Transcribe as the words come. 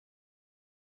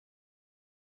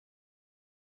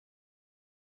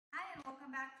and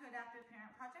welcome back to Adaptive Parent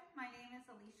Project. My name is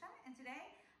Alicia, and today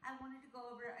I wanted to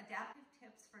go over adaptive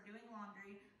tips for doing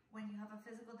laundry when you have a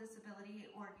physical disability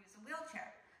or use a wheelchair.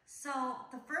 So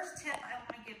the first tip I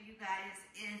want to give you guys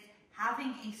is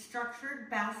having a structured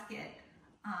basket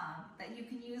that you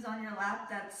can use on your lap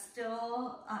that's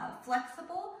still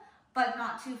flexible but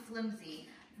not too flimsy.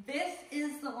 This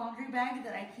is the laundry bag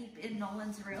that I keep in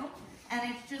Nolan's room, and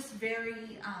it's just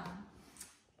very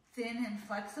thin and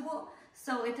flexible,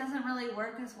 so it doesn't really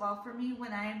work as well for me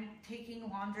when I'm taking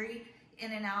laundry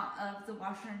in and out of the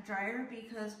washer and dryer,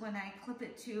 because when I clip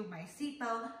it to my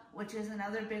seatbelt, which is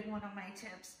another big one of my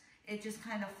tips, it just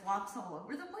kind of flops all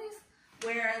over the place.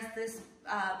 Whereas this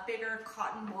bigger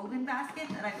cotton woven basket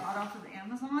that I got off of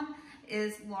Amazon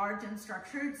is large and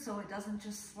structured, so it doesn't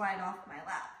just slide off my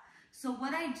lap. So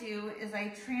what I do is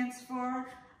I transfer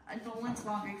Nolan's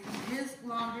laundry from his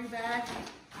laundry bag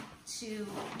to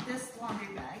this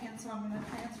laundry bag, and so I'm going to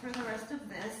transfer the rest of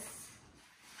this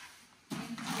in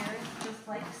here just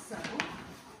like so.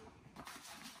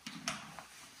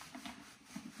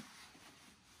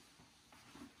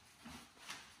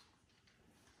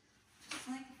 Just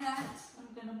like that.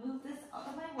 I'm going to move this out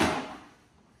of my way,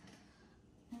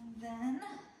 and then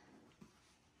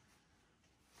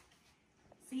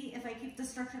see if I keep the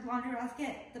structured laundry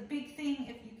basket. The big thing,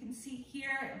 if you can see here,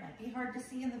 it might be hard to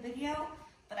see in the video,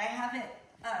 but I have it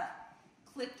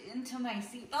clipped into my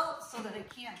seatbelt so that it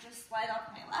can't just slide off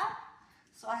my lap.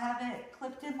 So I have it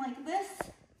clipped in like this,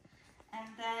 and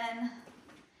then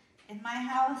in my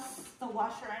house, the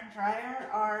washer and dryer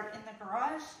are in the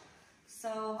garage.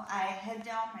 So I head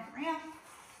down my ramp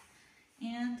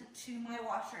and to my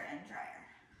washer and dryer.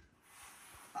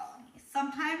 Follow me.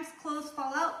 Sometimes clothes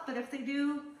fall out, but if they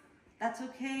do, that's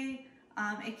okay.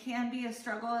 It can be a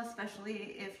struggle,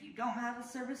 especially if you don't have a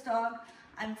service dog.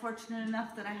 I'm fortunate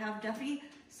enough that I have Duffy,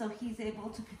 so he's able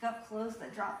to pick up clothes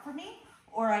that drop for me,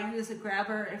 or I use a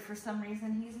grabber if for some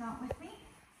reason he's not with me.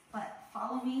 But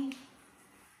follow me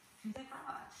to the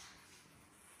garage.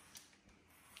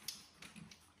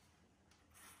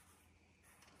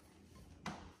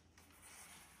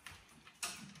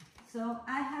 So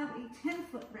I have a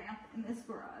 10-foot ramp in this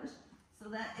garage so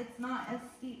that it's not as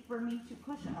steep for me to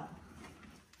push up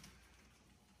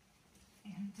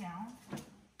and down.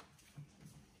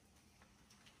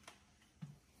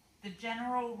 The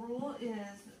general rule is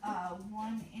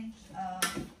 1 inch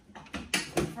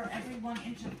for every 1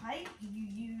 inch of height, you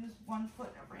use 1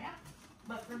 foot of ramp.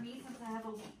 But for me, since I have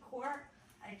a weak core,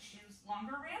 I choose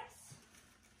longer ramps.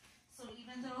 So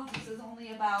even though this is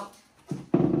only about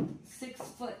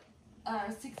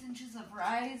 6 inches of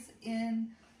rise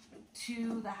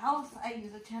into the house, I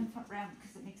use a 10-foot ramp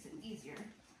because it makes it easier.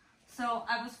 So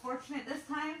I was fortunate this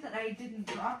time that I didn't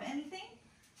drop anything.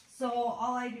 So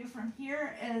all I do from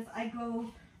here is I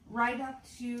go right up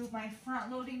to my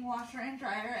front loading washer and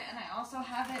dryer, and I also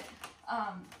have it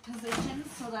positioned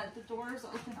so that the doors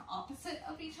open opposite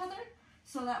of each other,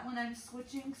 so that when I'm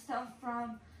switching stuff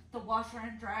from the washer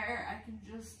and dryer, I can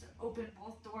just open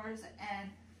both doors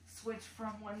and switch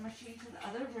from one machine to the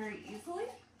other very easily.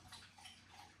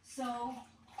 So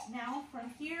now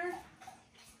from here,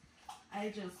 I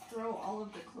just throw all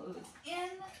of the clothes in.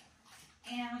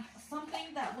 And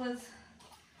something that was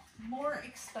more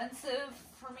expensive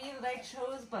for me that I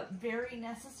chose but very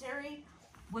necessary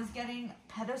was getting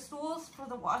pedestals for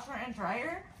the washer and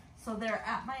dryer, so they're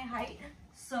at my height.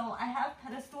 So I have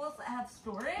pedestals that have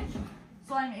storage,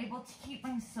 so I'm able to keep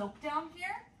my soap down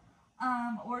here.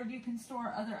 Or you can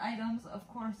store other items. Of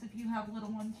course, if you have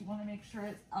little ones, you want to make sure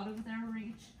it's out of their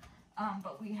reach.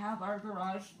 But we have our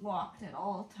garage locked at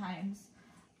all times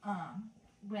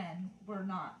when we're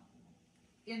not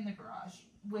in the garage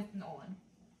with Nolan.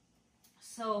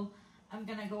 So I'm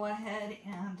gonna go ahead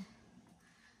and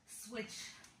switch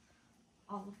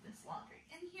all of this laundry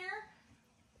in here.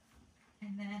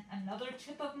 And then another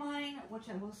tip of mine, which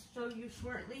I will show you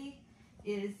shortly,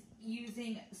 is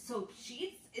using soap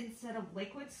sheets instead of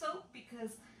liquid soap,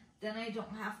 because then I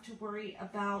don't have to worry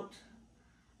about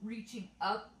reaching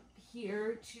up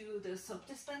here to the soap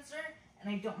dispenser, and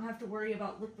I don't have to worry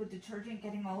about liquid detergent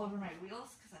getting all over my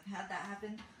wheels, because I've had that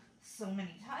happen so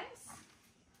many times.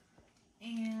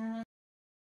 And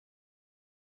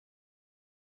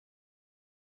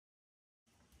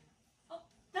oh,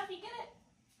 Duffy, get it!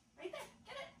 Right there,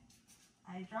 get it!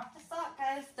 I dropped the sock,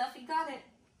 guys. Duffy got it.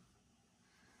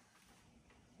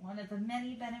 One of the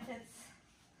many benefits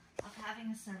of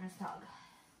having a service dog.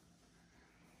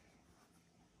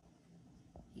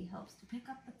 He helps to pick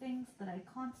up the things that I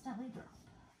constantly drop.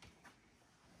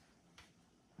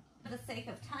 For the sake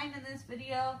of time in this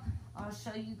video, I'll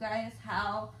show you guys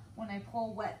how, when I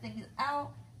pull wet things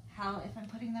out, how if I'm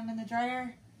putting them in the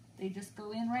dryer, they just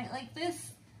go in right like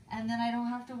this, and then I don't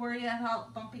have to worry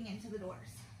about bumping into the doors.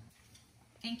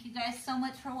 Thank you guys so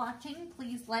much for watching.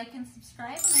 Please like and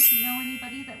subscribe, and if you know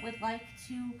anybody that would like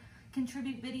to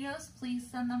contribute videos, please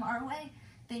send them our way.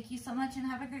 Thank you so much and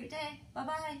have a great day.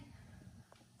 Bye-bye.